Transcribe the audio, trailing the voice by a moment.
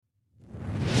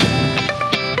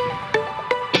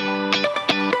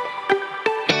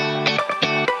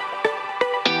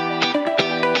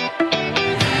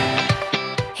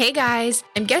Hey guys,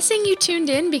 I'm guessing you tuned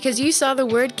in because you saw the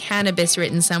word cannabis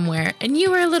written somewhere and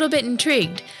you were a little bit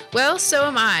intrigued. Well, so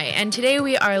am I, and today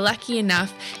we are lucky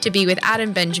enough to be with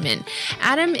Adam Benjamin.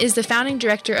 Adam is the founding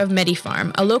director of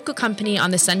MediFarm, a local company on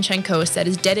the Sunshine Coast that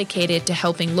is dedicated to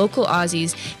helping local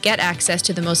Aussies get access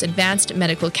to the most advanced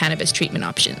medical cannabis treatment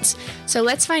options. So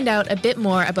let's find out a bit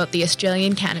more about the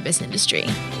Australian cannabis industry.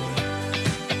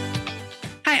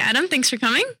 Hi Adam, thanks for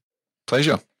coming.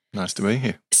 Pleasure. Nice to be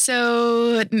here.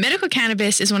 So medical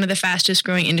cannabis is one of the fastest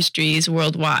growing industries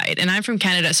worldwide. And I'm from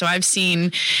Canada, so I've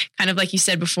seen, kind of like you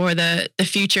said before, the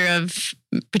future of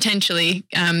potentially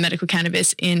medical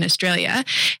cannabis in Australia.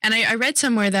 And I read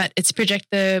somewhere that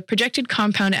the projected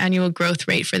compound annual growth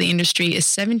rate for the industry is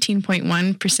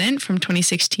 17.1% from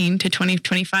 2016 to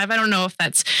 2025. I don't know if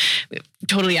that's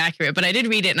totally accurate, but I did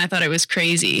read it and I thought it was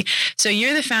crazy. So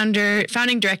you're the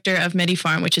founding director of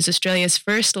MediFarm, which is Australia's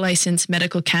first licensed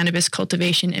medical cannabis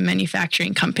cultivation and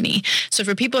manufacturing company. So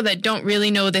for people that don't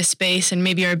really know this space and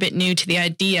maybe are a bit new to the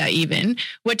idea even,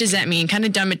 what does that mean? Kind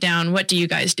of dumb it down. What do you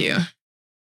guys do?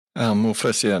 Well,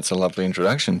 firstly, that's a lovely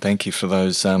introduction. Thank you for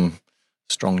those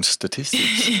strong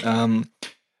statistics. And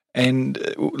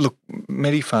look,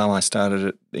 MediFarm, I started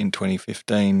it in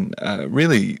 2015,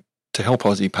 really to help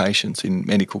Aussie patients in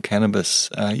medical cannabis.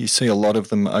 You see a lot of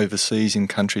them overseas in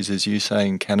countries, as you say,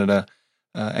 in Canada,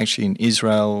 actually in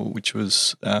Israel, which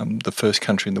was the first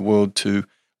country in the world to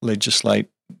legislate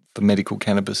for medical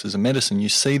cannabis as a medicine. You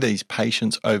see these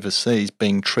patients overseas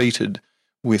being treated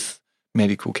with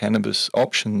medical cannabis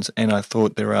options, and I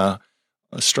thought there are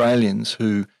Australians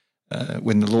who,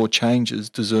 when the law changes,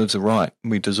 deserves a right.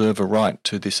 We deserve a right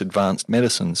to this advanced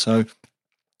medicine. So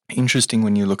interesting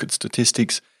when you look at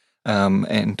statistics,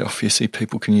 and obviously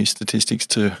people can use statistics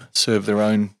to serve their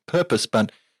own purpose,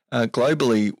 but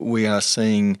globally we are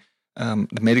seeing the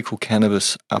medical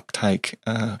cannabis uptake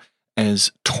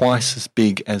as twice as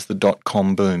big as the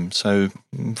dot-com boom. So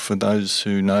for those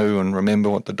who know and remember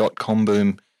what the dot-com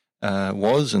boom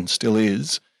was and still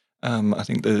is, I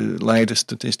think the latest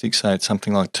statistics say it's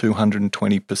something like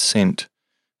 220%,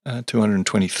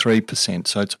 223%.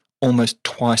 So it's almost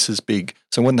twice as big.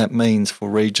 So what that means for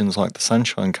regions like the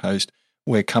Sunshine Coast,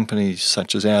 where companies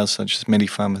such as ours, such as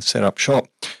MediFarm, have set up shop,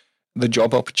 the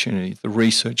job opportunities, the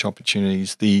research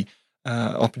opportunities, the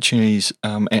opportunities,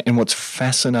 and what's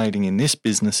fascinating in this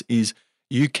business is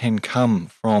you can come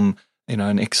from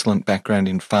an excellent background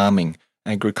in farming,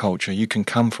 agriculture. You can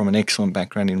come from an excellent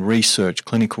background in research,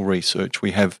 clinical research.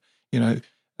 We have,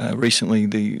 recently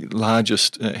the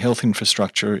largest health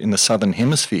infrastructure in the Southern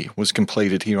Hemisphere was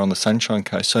completed here on the Sunshine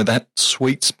Coast. So that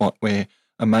sweet spot where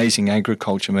amazing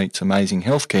agriculture meets amazing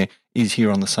healthcare is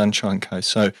here on the Sunshine Coast.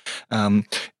 So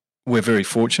we're very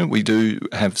fortunate. We do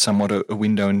have somewhat a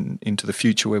window into the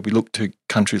future where we look to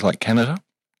countries like Canada,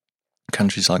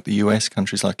 countries like the US,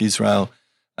 countries like Israel,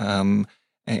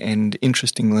 and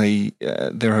interestingly,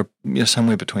 there are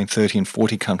somewhere between 30 and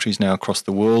 40 countries now across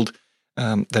the world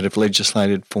that have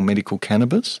legislated for medical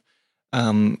cannabis.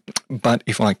 But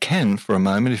if I can, for a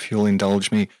moment, if you'll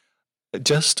indulge me,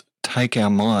 just take our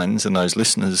minds, and those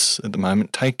listeners at the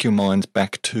moment, take your minds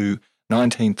back to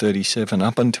 1937.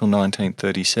 Up until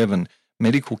 1937,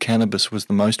 medical cannabis was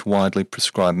the most widely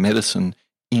prescribed medicine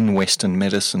in Western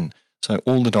medicine. So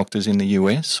all the doctors in the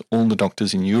US, all the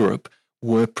doctors in Europe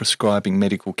were prescribing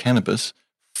medical cannabis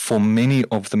for many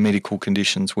of the medical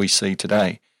conditions we see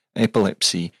today: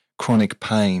 epilepsy, chronic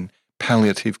pain,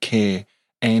 palliative care.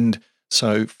 And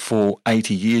so for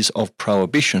 80 years of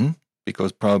prohibition,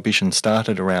 because prohibition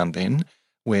started around then,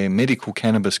 where medical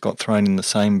cannabis got thrown in the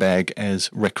same bag as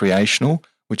recreational,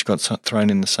 which got thrown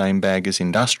in the same bag as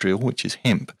industrial, which is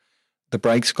hemp, the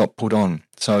brakes got put on.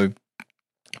 So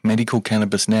medical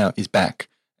cannabis now is back,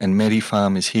 and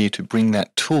MediFarm is here to bring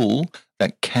that tool,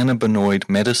 that cannabinoid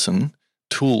medicine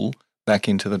tool, back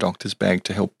into the doctor's bag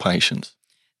to help patients.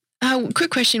 Quick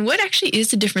question. What actually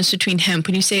is the difference between hemp?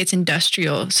 When you say it's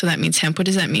industrial, so that means hemp, what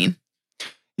does that mean?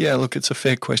 Yeah, look, it's a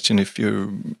fair question if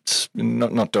you're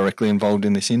not directly involved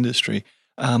in this industry.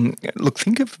 Look,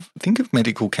 think of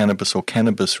medical cannabis or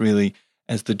cannabis really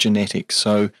as the genetics.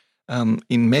 So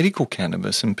in medical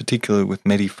cannabis, in particular with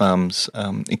MediFarm's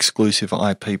exclusive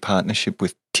IP partnership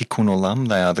with Tikkun Olam,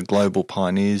 they are the global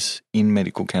pioneers in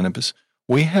medical cannabis.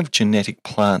 We have genetic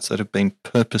plants that have been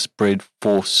purpose-bred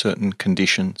for certain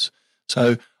conditions.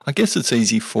 So I guess it's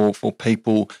easy for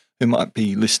people who might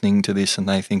be listening to this and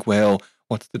they think, well,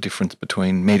 what's the difference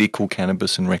between medical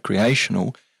cannabis and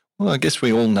recreational? Well, I guess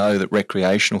we all know that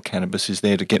recreational cannabis is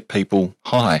there to get people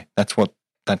high. That's what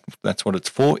it's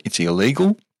for. It's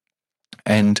illegal.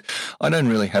 And I don't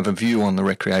really have a view on the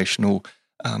recreational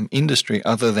industry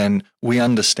other than we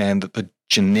understand that the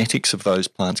genetics of those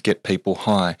plants get people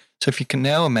high. So if you can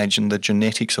now imagine the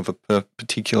genetics of a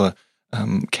particular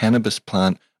cannabis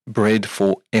plant bred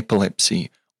for epilepsy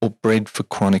or bred for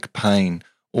chronic pain,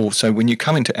 or so when you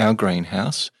come into our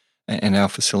greenhouse and our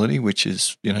facility, which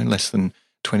is less than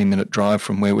 20-minute drive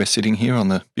from where we're sitting here on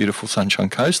the beautiful Sunshine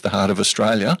Coast, the heart of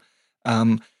Australia,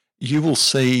 you will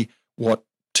see what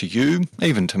to you,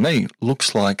 even to me,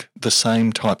 looks like the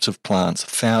same types of plants,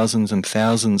 thousands and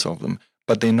thousands of them,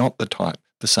 but they're not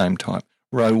the same type.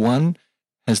 Row 1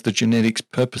 has the genetics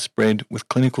purpose-bred with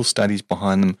clinical studies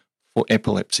behind them for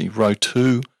epilepsy. Row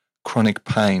 2, chronic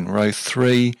pain. Row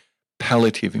 3,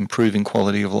 palliative, improving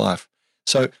quality of life.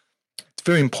 So it's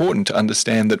very important to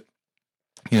understand that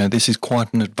this is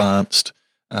quite an advanced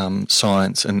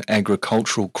science and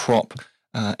agricultural crop,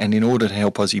 and in order to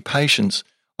help Aussie patients,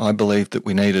 I believe that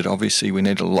we needed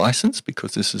a license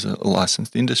because this is a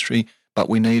licensed industry, but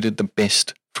we needed the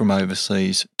best from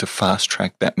overseas to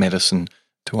fast-track that medicine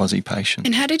to Aussie patients.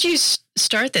 And how did you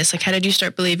start this? Like, how did you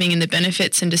start believing in the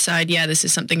benefits and decide, this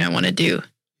is something I want to do?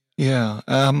 Yeah,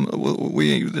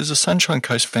 there's a Sunshine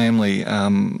Coast family,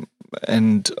 and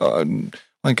I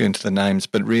won't go into the names,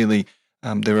 but really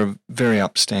they're a very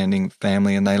upstanding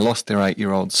family, and they lost their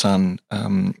 8-year-old son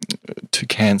to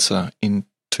cancer in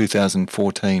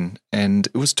 2014, and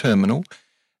it was terminal.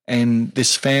 And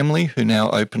this family, who now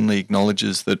openly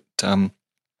acknowledges that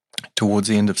towards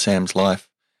the end of Sam's life,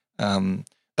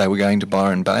 they were going to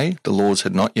Byron Bay. The laws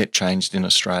had not yet changed in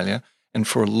Australia. And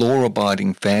for a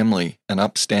law-abiding family, an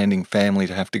upstanding family,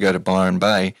 to have to go to Byron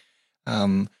Bay,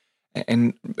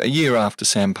 and a year after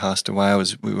Sam passed away,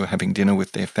 we were having dinner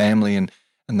with their family, and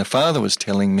the father was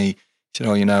telling me, he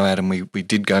said, Adam, we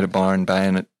did go to Byron Bay,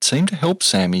 and it seemed to help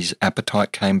Sam. His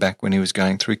appetite came back when he was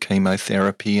going through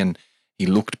chemotherapy, and he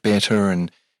looked better, and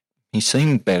he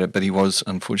seemed better, but he was,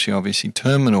 unfortunately, obviously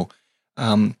terminal.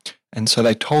 And so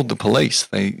they told the police.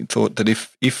 They thought that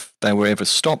if they were ever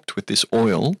stopped with this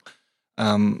oil,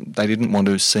 they didn't want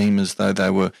to seem as though they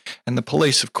were. And the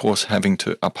police, of course, having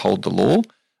to uphold the law,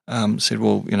 said,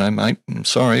 well, mate, I'm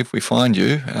sorry, if we find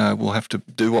you, we'll have to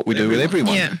do what we do with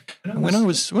everyone. Yeah. And when I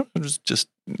was just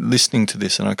listening to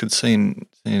this, and I could see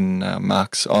in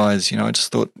Mark's eyes, I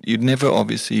just thought you'd never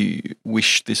obviously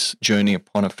wish this journey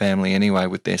upon a family anyway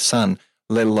with their son,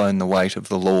 let alone the weight of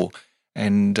the law.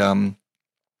 And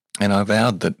I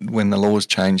vowed that when the laws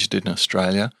changed in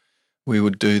Australia, we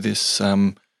would do this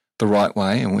the right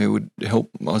way, and we would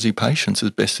help Aussie patients as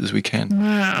best as we can.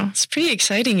 Wow, it's pretty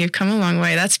exciting. You've come a long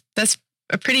way. That's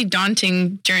a pretty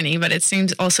daunting journey, but it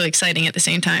seems also exciting at the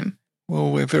same time. Well,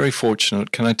 we're very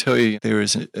fortunate. Can I tell you, there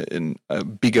is a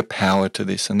bigger power to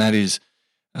this, and that is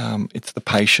it's the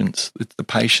patients. It's the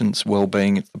patient's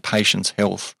well-being. It's the patient's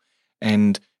health.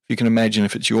 And if you can imagine,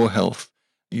 if it's your health,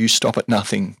 you stop at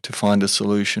nothing to find a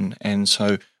solution. And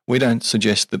so we don't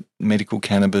suggest that medical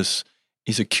cannabis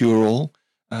is a cure-all.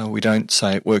 We don't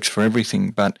say it works for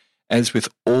everything, but as with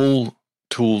all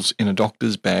tools in a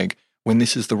doctor's bag, when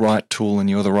this is the right tool and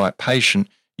you're the right patient,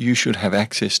 you should have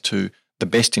access to the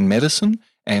best in medicine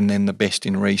and then the best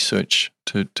in research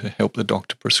to help the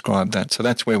doctor prescribe that. So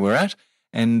that's where we're at.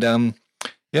 And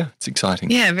it's exciting.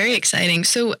 Yeah, very exciting.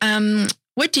 So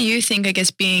what do you think, I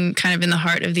guess, being kind of in the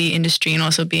heart of the industry and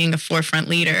also being a forefront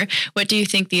leader, what do you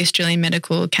think the Australian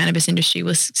medical cannabis industry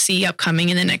will see upcoming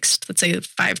in the next, let's say,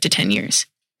 5 to 10 years?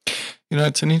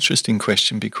 It's an interesting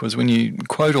question, because when you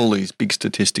quote all these big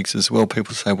statistics as well,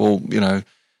 people say, well,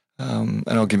 and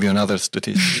I'll give you another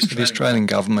statistic. The Australian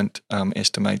government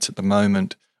estimates at the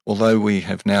moment, although we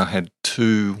have now had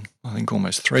 2, I think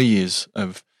almost 3 years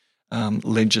of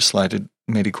legislated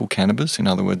medical cannabis. In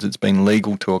other words, it's been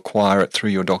legal to acquire it through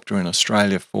your doctor in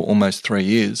Australia for almost 3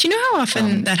 years. Do you know how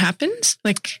often that happens?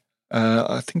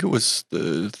 I think it was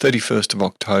the 31st of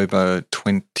October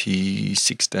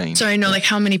 2016. So I know,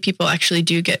 how many people actually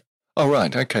do get... Oh,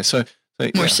 right. Okay. So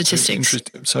more statistics.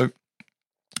 So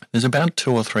there's about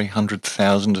 200,000 or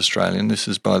 300,000 Australian, this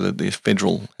is by the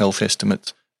federal health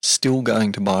estimates, still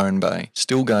going to Byron Bay,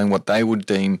 still going what they would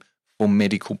deem for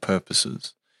medical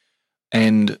purposes.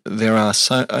 And there are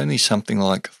only something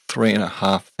like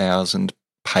 3,500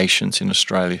 patients in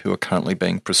Australia who are currently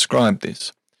being prescribed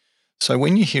this. So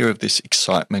when you hear of this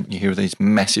excitement, you hear of these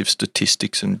massive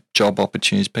statistics and job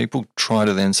opportunities, people try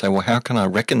to then say, well, how can I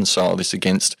reconcile this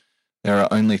against there are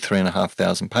only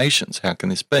 3,500 patients? How can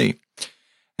this be?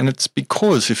 And it's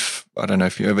because I don't know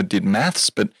if you ever did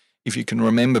maths, but if you can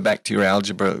remember back to your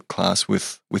algebra class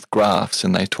with graphs,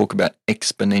 and they talk about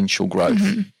exponential growth.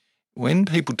 Mm-hmm. When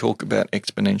people talk about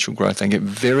exponential growth, they get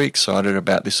very excited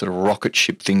about this sort of rocket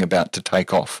ship thing about to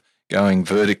take off, going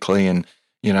vertically, and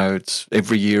it's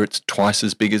every year it's twice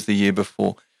as big as the year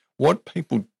before. what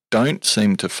people don't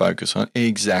seem to focus on,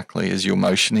 exactly as you're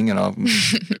motioning, and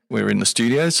we're in the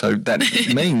studio, so that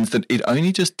means that it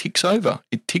only just ticks over.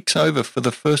 It ticks over for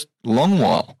the first long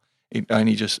while. It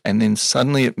only just, and then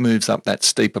suddenly it moves up that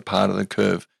steeper part of the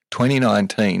curve.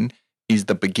 2019 is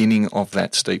the beginning of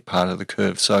that steep part of the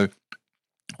curve. So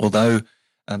although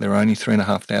there are only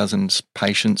 3,500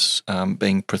 patients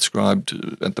being prescribed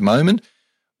at the moment,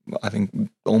 I think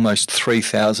almost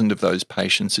 3,000 of those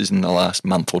patients is in the last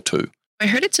month or two. I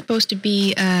heard it's supposed to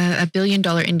be a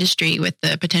billion-dollar industry with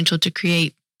the potential to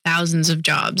create thousands of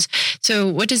jobs. So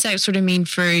what does that sort of mean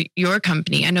for your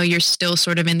company? I know you're still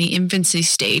sort of in the infancy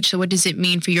stage. So what does it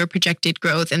mean for your projected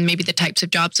growth and maybe the types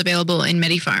of jobs available in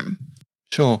MediFarm?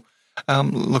 Sure.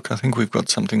 Look, I think we've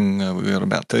got we've got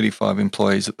about 35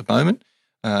 employees at the moment,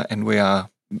 and we are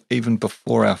even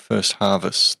before our first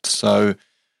harvest. So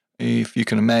if you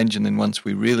can imagine, then once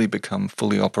we really become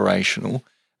fully operational,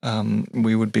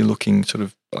 we would be looking sort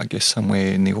of, I guess,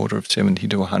 somewhere in the order of 70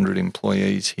 to 100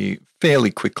 employees here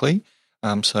fairly quickly.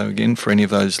 So again, for any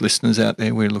of those listeners out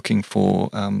there, we're looking for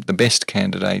the best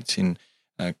candidates in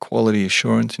quality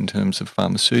assurance in terms of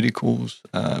pharmaceuticals,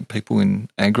 people in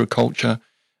agriculture,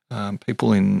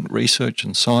 people in research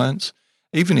and science,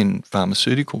 even in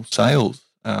pharmaceutical sales.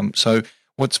 So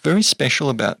what's very special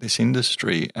about this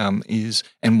industry is,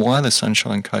 and why the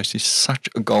Sunshine Coast is such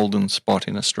a golden spot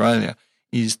in Australia,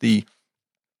 is the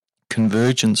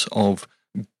convergence of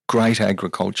great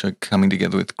agriculture coming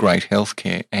together with great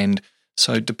healthcare. And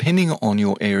so depending on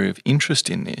your area of interest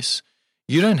in this,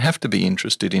 you don't have to be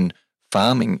interested in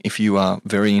farming. If you are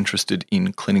very interested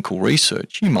in clinical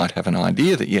research, you might have an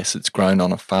idea that, yes, it's grown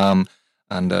on a farm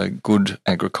under good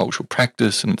agricultural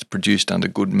practice and it's produced under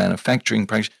good manufacturing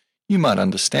practice. You might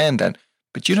understand that,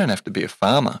 but you don't have to be a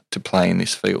farmer to play in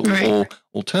this field. Right. Or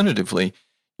alternatively,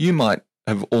 you might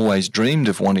have always dreamed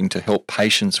of wanting to help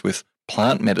patients with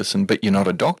plant medicine, but you're not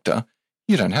a doctor.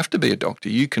 You don't have to be a doctor.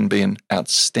 You can be an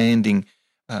outstanding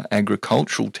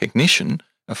agricultural technician,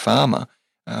 a farmer.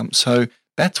 So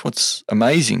that's what's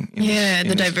amazing.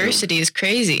 The diversity is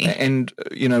crazy. And,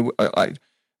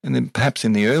 and then perhaps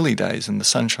in the early days, and the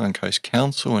Sunshine Coast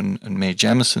Council and Mayor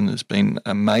Jamieson has been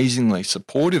amazingly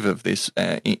supportive of this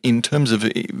in terms of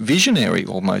visionary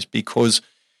almost, because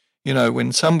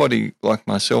when somebody like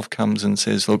myself comes and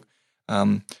says, look,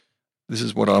 this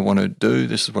is what I want to do,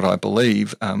 this is what I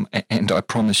believe, and I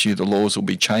promise you the laws will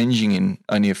be changing in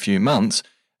only a few months,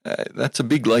 that's a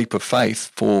big leap of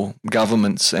faith for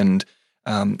governments and,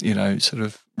 sort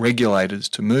of regulators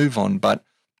to move on. But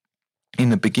in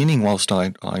the beginning, whilst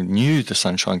I knew the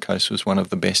Sunshine Coast was one of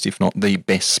the best, if not the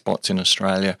best spots in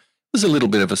Australia, it was a little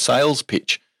bit of a sales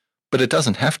pitch. But it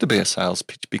doesn't have to be a sales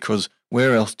pitch, because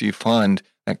where else do you find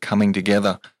that coming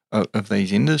together of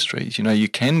these industries? You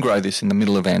can grow this in the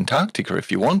middle of Antarctica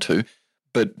if you want to,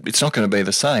 but it's not going to be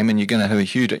the same, and you're going to have a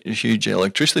huge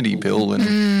electricity bill.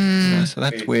 And so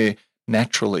that's where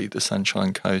naturally the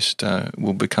Sunshine Coast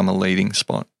will become a leading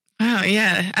spot. Wow,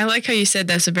 yeah. I like how you said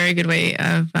that's a very good way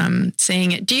of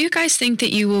saying it. Do you guys think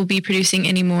that you will be producing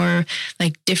any more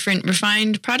like different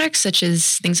refined products, such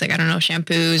as things like, I don't know,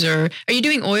 shampoos, or are you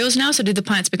doing oils now? So did the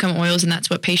plants become oils and that's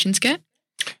what patients get?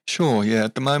 Sure, yeah.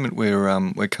 At the moment,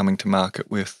 we're coming to market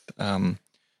with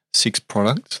 6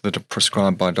 products that are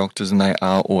prescribed by doctors, and they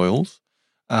are oils.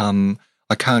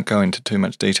 I can't go into too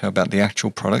much detail about the actual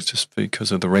products just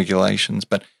because of the regulations,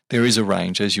 but there is a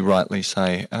range, as you rightly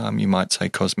say. You might say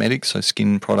cosmetics, so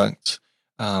skin products.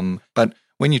 But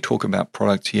when you talk about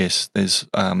products, yes, there's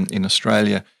in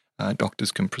Australia,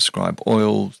 doctors can prescribe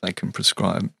oils, they can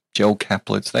prescribe gel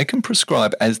caplets, they can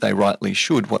prescribe, as they rightly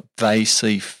should, what they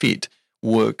see fit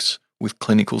works with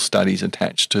clinical studies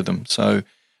attached to them. So,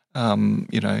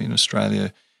 in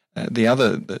Australia,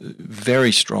 the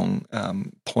very strong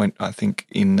point, I think,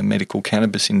 in the medical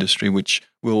cannabis industry, which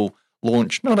will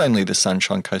launch not only the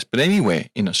Sunshine Coast, but anywhere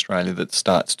in Australia that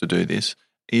starts to do this,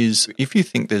 is if you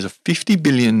think there's a $50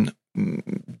 billion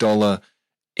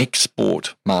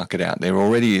export market out there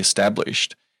already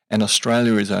established, and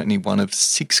Australia is only one of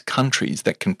 6 countries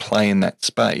that can play in that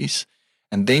space,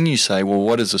 and then you say, well,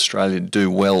 what does Australia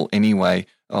do well anyway?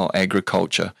 Oh,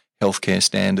 agriculture, healthcare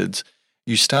standards.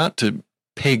 You start to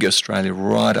peg Australia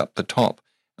right up the top.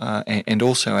 And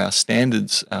also our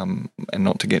standards, and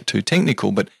not to get too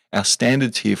technical, but our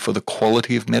standards here for the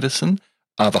quality of medicine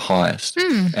are the highest.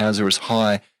 Ours are as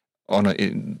high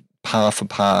on par for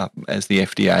par as the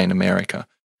FDA in America.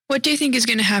 What do you think is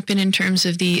going to happen in terms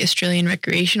of the Australian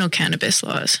recreational cannabis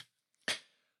laws?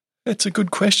 It's a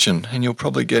good question, and you'll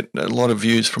probably get a lot of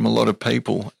views from a lot of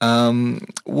people.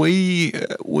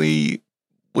 We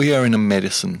we are in a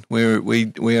medicine. We are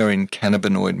in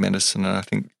cannabinoid medicine, and I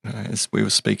think, as we were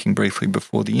speaking briefly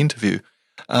before the interview,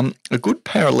 a good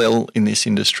parallel in this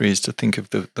industry is to think of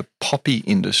the poppy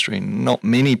industry. Not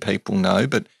many people know,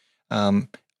 but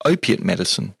opiate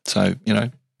medicine. So,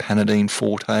 Panadine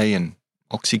Forte and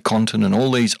OxyContin and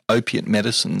all these opiate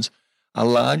medicines are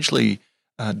largely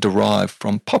derived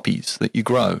from poppies that you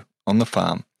grow on the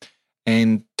farm.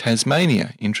 And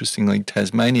Tasmania, interestingly,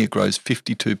 Tasmania grows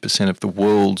 52% of the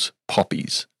world's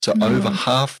poppies. So over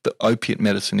half the opiate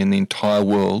medicine in the entire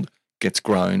world gets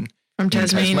grown from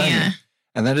Tasmania.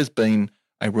 And that has been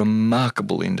a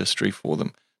remarkable industry for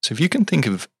them. So if you can think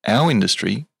of our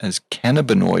industry as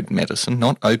cannabinoid medicine,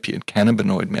 not opiate,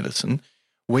 cannabinoid medicine,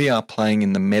 we are playing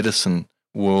in the medicine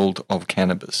world of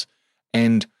cannabis.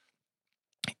 And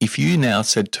if you now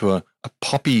said to a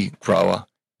poppy grower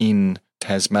in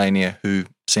Tasmania who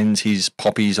sends his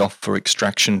poppies off for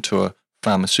extraction to a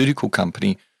pharmaceutical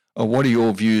company, what are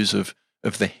your views of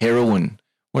the heroin?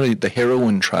 What are the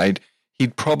heroin trade?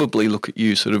 He'd probably look at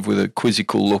you sort of with a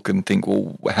quizzical look and think,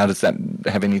 well, how does that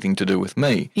have anything to do with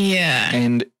me? Yeah.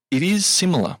 And it is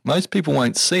similar. Most people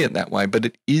won't see it that way, but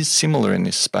it is similar in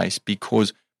this space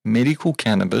because medical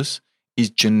cannabis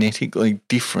is genetically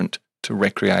different to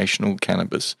recreational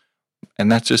cannabis.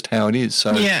 And that's just how it is.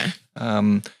 So, yeah.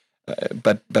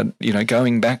 But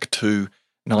going back to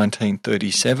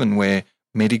 1937 where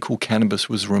medical cannabis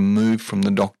was removed from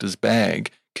the doctor's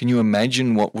bag, can you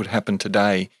imagine what would happen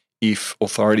today if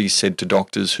authorities said to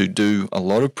doctors who do a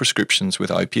lot of prescriptions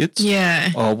with opiates,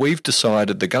 we've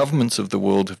decided, the governments of the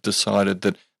world have decided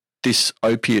that this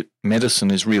opiate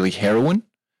medicine is really heroin,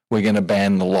 we're going to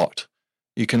ban the lot.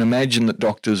 You can imagine that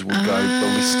doctors would go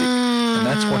ballistic. And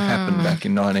that's what happened back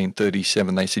in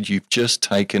 1937. They said, you've just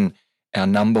taken our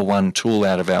number one tool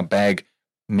out of our bag,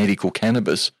 medical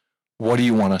cannabis. What do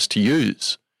you want us to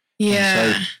use? Yeah.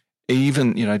 And so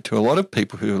even, to a lot of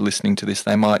people who are listening to this,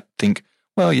 they might think,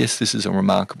 well, yes, this is a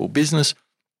remarkable business,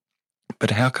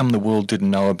 but how come the world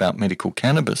didn't know about medical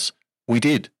cannabis? We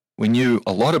did. We knew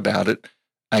a lot about it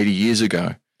 80 years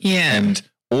ago. Yeah. And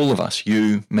all of us,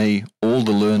 you, me, all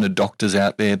the learned doctors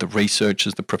out there, the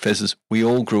researchers, the professors, we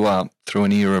all grew up through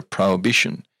an era of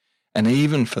prohibition. And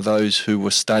even for those who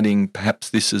were studying perhaps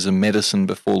this as a medicine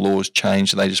before laws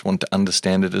changed, they just wanted to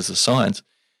understand it as a science,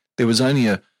 there was only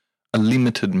a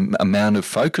limited amount of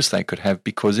focus they could have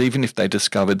because even if they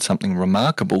discovered something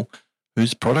remarkable,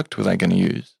 whose product were they going to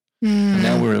use? And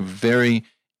now we're at a very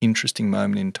interesting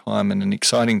moment in time and an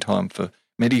exciting time for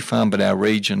MediFarm, but our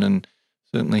region and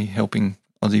certainly helping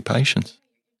Aussie patients.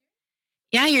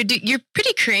 Yeah, you're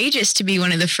pretty courageous to be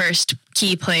one of the first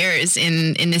key players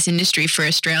in this industry for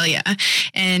Australia.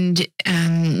 And,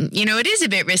 it is a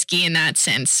bit risky in that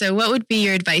sense. So what would be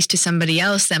your advice to somebody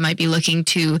else that might be looking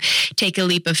to take a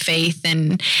leap of faith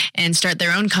and start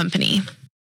their own company?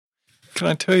 Can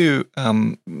I tell you,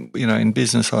 in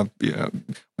business,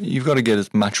 you've got to get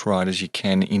as much right as you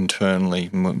can internally,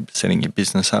 setting your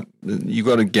business up. You've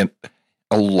got to get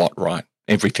a lot right,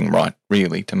 everything right,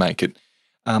 really, to make it.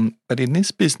 But in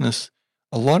this business,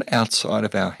 a lot outside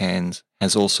of our hands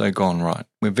has also gone right.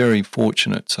 We're very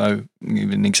fortunate. So, I'll give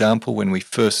you an example. When we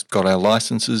first got our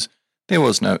licenses, there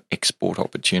was no export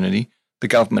opportunity. The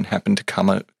government happened to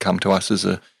come to us as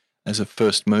a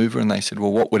first mover, and they said,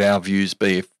 well, what would our views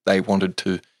be if they wanted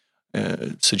to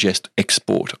suggest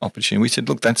export opportunity? We said,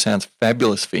 look, that sounds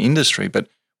fabulous for industry, but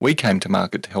we came to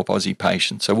market to help Aussie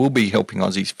patients. So we'll be helping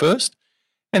Aussies first.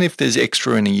 And if there's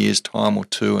extra in a year's time or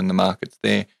two and the market's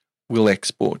there, we'll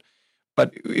export.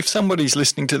 But if somebody's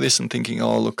listening to this and thinking,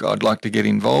 oh, look, I'd like to get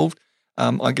involved,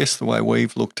 I guess the way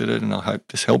we've looked at it, and I hope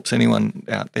this helps anyone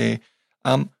out there,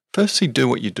 firstly, do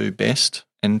what you do best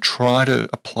and try to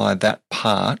apply that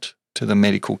part to the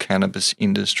medical cannabis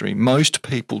industry. Most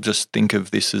people just think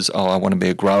of this as, I want to be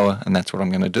a grower and that's what I'm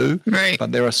going to do. Right.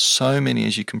 But there are so many,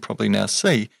 as you can probably now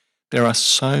see, there are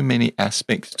so many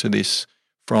aspects to this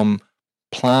from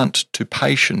plant to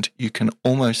patient. You can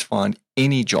almost find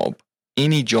any job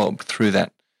through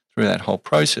that whole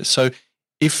process. So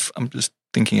if I'm just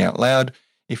thinking out loud,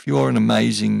 if you're an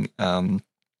amazing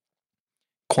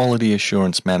quality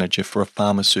assurance manager for a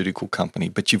pharmaceutical company,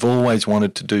 but you've always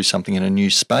wanted to do something in a new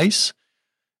space,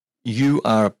 you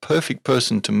are a perfect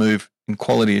person to move in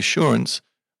quality assurance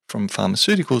from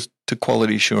pharmaceuticals to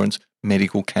quality assurance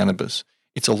medical cannabis.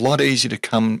 It's a lot easier to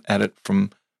come at it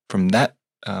from that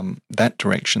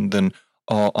direction than,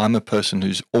 I'm a person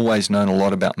who's always known a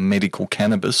lot about medical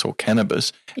cannabis or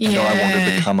cannabis, and I want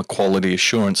to become a quality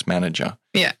assurance manager.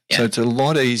 Yeah. So it's a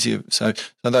lot easier. So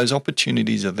those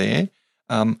opportunities are there.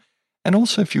 And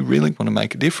also if you really want to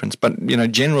make a difference. But,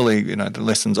 generally, the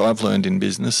lessons I've learned in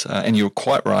business, and you're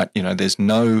quite right, there's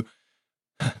no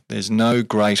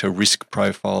greater risk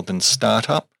profile than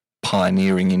startup,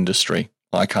 pioneering industry.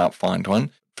 I can't find one.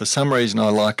 For some reason, I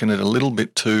liken it a little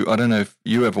bit to, I don't know if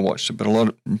you ever watched it,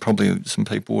 but probably some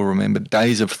people will remember,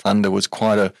 Days of Thunder was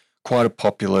quite a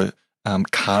popular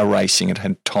car racing. It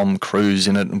had Tom Cruise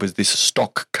in it and was this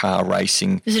stock car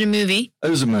racing. Is it a movie? It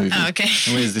was a movie. Oh, okay.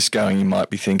 And where's this going, you might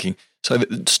be thinking. So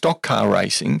the stock car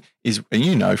racing is,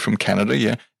 from Canada,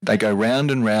 yeah, they go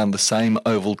round and round the same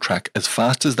oval track as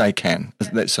fast as they can.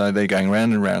 So they're going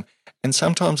round and round. And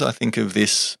sometimes I think of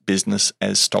this business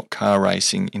as stock car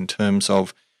racing in terms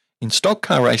of, in stock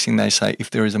car racing, they say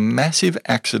if there is a massive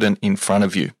accident in front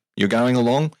of you, you're going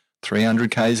along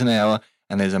 300 k's an hour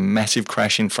and there's a massive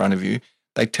crash in front of you,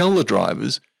 they tell the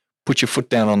drivers, put your foot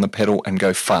down on the pedal and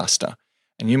go faster.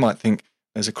 And you might think,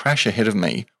 there's a crash ahead of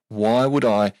me. Why would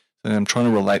I, and I'm trying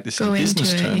to relate this in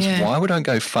business terms, why would I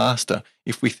go faster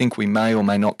if we think we may or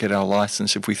may not get our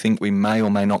license, if we think we may or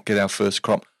may not get our first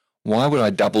crop? Why would I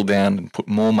double down and put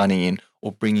more money in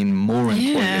or bring in more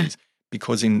employees? Yeah.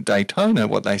 Because in Daytona,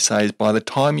 what they say is by the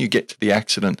time you get to the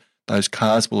accident, those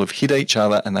cars will have hit each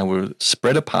other and they will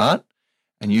spread apart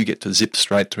and you get to zip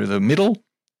straight through the middle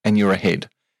and you're ahead.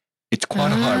 It's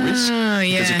quite a high risk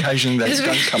because occasionally they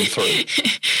don't come through,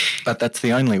 but that's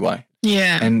the only way.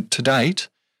 Yeah. And to date,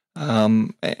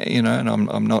 and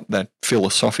I'm not that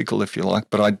philosophical, if you like,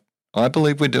 but I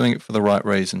believe we're doing it for the right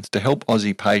reasons. To help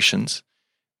Aussie patients,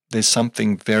 there's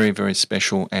something very, very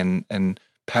special and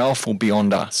powerful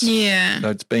beyond us. Yeah. So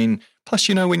it's been, plus,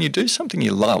 when you do something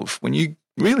you love, when you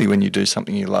do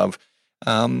something you love,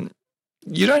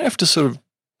 you don't have to sort of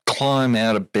climb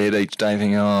out of bed each day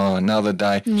thinking, oh, another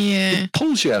day. Yeah. It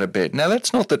pulls you out of bed. Now,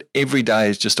 that's not that every day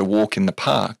is just a walk in the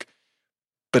park,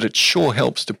 but it sure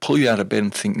helps to pull you out of bed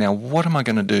and think, now, what am I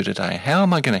going to do today? How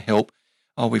am I going to help?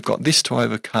 Oh, we've got this to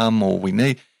overcome, or we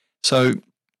need. So,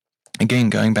 again,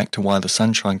 going back to why the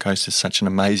Sunshine Coast is such an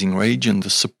amazing region, the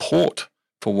support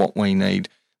for what we need,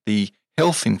 the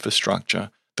health infrastructure,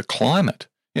 the climate.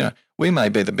 We may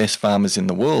be the best farmers in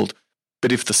the world,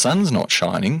 but if the sun's not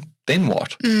shining, then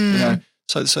what?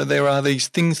 So there are these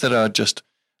things that are just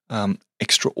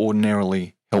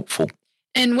extraordinarily helpful.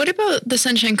 And what about the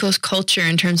Sunshine Coast culture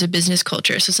in terms of business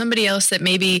culture? So somebody else that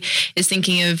maybe is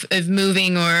thinking of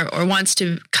moving or wants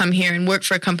to come here and work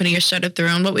for a company or start up their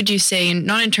own, what would you say,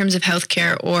 not in terms of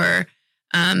healthcare or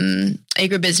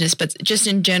agribusiness, but just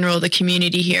in general, the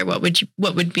community here, what would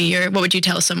you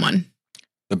tell someone?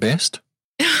 The best.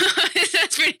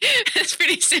 That's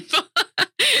pretty simple.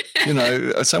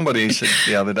 Somebody said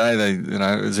the other day,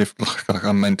 as if like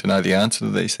I'm meant to know the answer to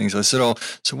these things. I said, oh,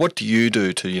 so what do you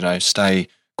do to, stay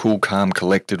cool, calm,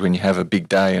 collected when you have a big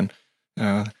day? And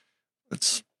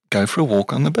let's go for a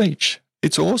walk on the beach.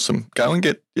 It's awesome. Go and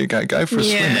go for a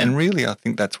swim. And really, I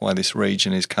think that's why this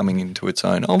region is coming into its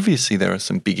own. Obviously, there are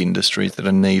some big industries that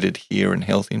are needed here and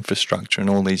health infrastructure and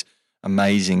all these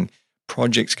amazing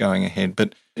projects going ahead.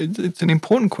 But it's an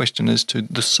important question as to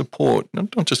the support,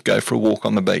 not just go for a walk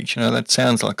on the beach. That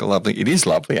sounds like it is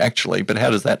lovely actually, but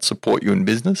how does that support you in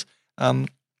business?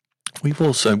 We've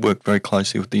also worked very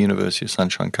closely with the University of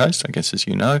Sunshine Coast, I guess, as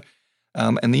you know,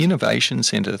 and the Innovation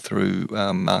Centre through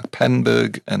Mark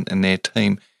Paddenberg and their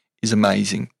team is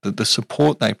amazing. The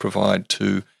support they provide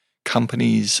to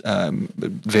companies,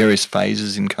 various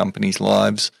phases in companies'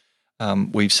 lives.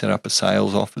 We've set up a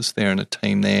sales office there and a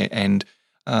team there, and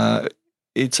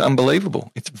it's unbelievable.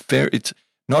 It's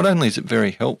not only is it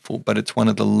very helpful, but it's one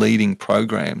of the leading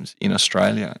programs in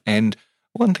Australia. And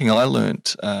one thing I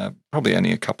learnt probably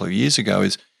only a couple of years ago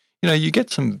is, you get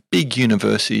some big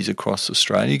universities across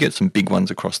Australia, you get some big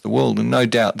ones across the world, and no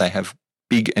doubt they have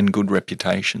big and good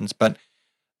reputations. But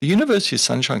the University of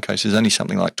Sunshine Coast is only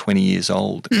something like 20 years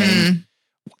old, and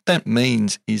what that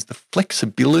means is the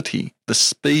flexibility, the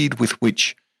speed with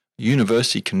which a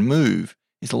university can move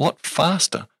is a lot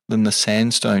faster than the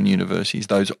sandstone universities,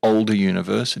 those older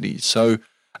universities. So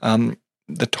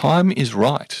the time is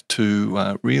right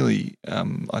to really,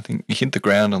 I think, hit the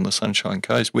ground on the Sunshine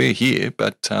Coast. We're here,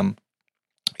 but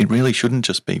it really shouldn't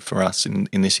just be for us in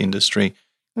this industry.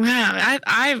 Wow,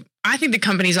 I think the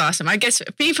company's awesome. I guess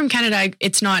being from Canada,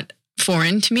 it's not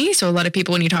foreign to me. So a lot of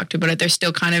people, when you talk to about it, they're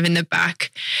still kind of in the back,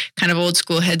 kind of old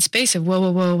school headspace of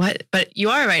whoa, what? But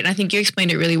you are right. And I think you explained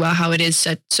it really well, how it is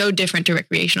so different to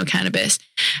recreational cannabis.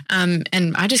 And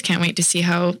I just can't wait to see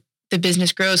how the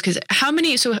business grows. Because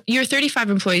so you're 35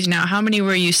 employees now. How many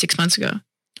were you 6 months ago?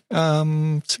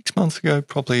 6 months ago,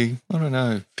 probably, I don't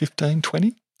know, 15,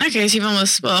 20. Okay, so you've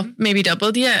almost, maybe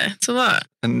doubled. Yeah, it's a lot.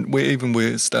 And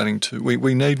we're starting to,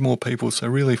 we need more people. So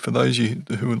really for those of you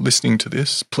who are listening to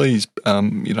this, please, put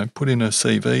in a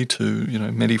CV to,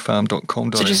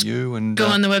 medifarm.com.au. So just and go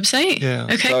on the website? Yeah.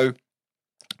 Okay. So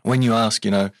when you ask,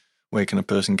 where can a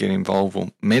person get involved? Well,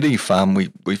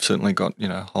 MediFarm, we've certainly got,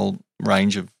 a whole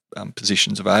range of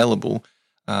positions available.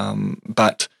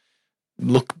 But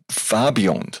look far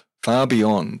beyond.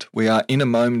 We are in a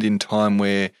moment in time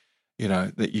where,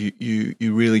 that you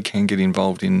really can get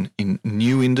involved in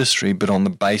new industry, but on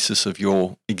the basis of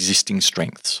your existing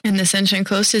strengths. And the Sunshine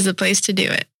Coast is the place to do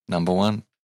it. Number one.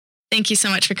 Thank you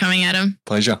so much for coming, Adam.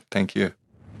 Pleasure. Thank you.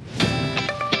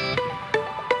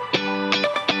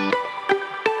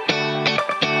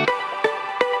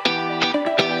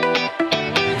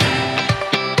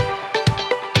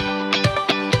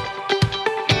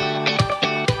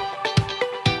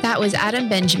 That was Adam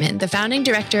Benjamin, the founding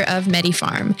director of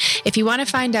MediFarm. If you want to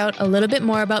find out a little bit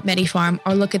more about MediFarm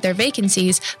or look at their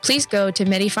vacancies, please go to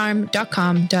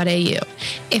medifarm.com.au.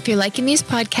 If you're liking these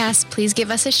podcasts, please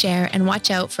give us a share and watch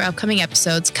out for upcoming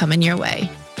episodes coming your way.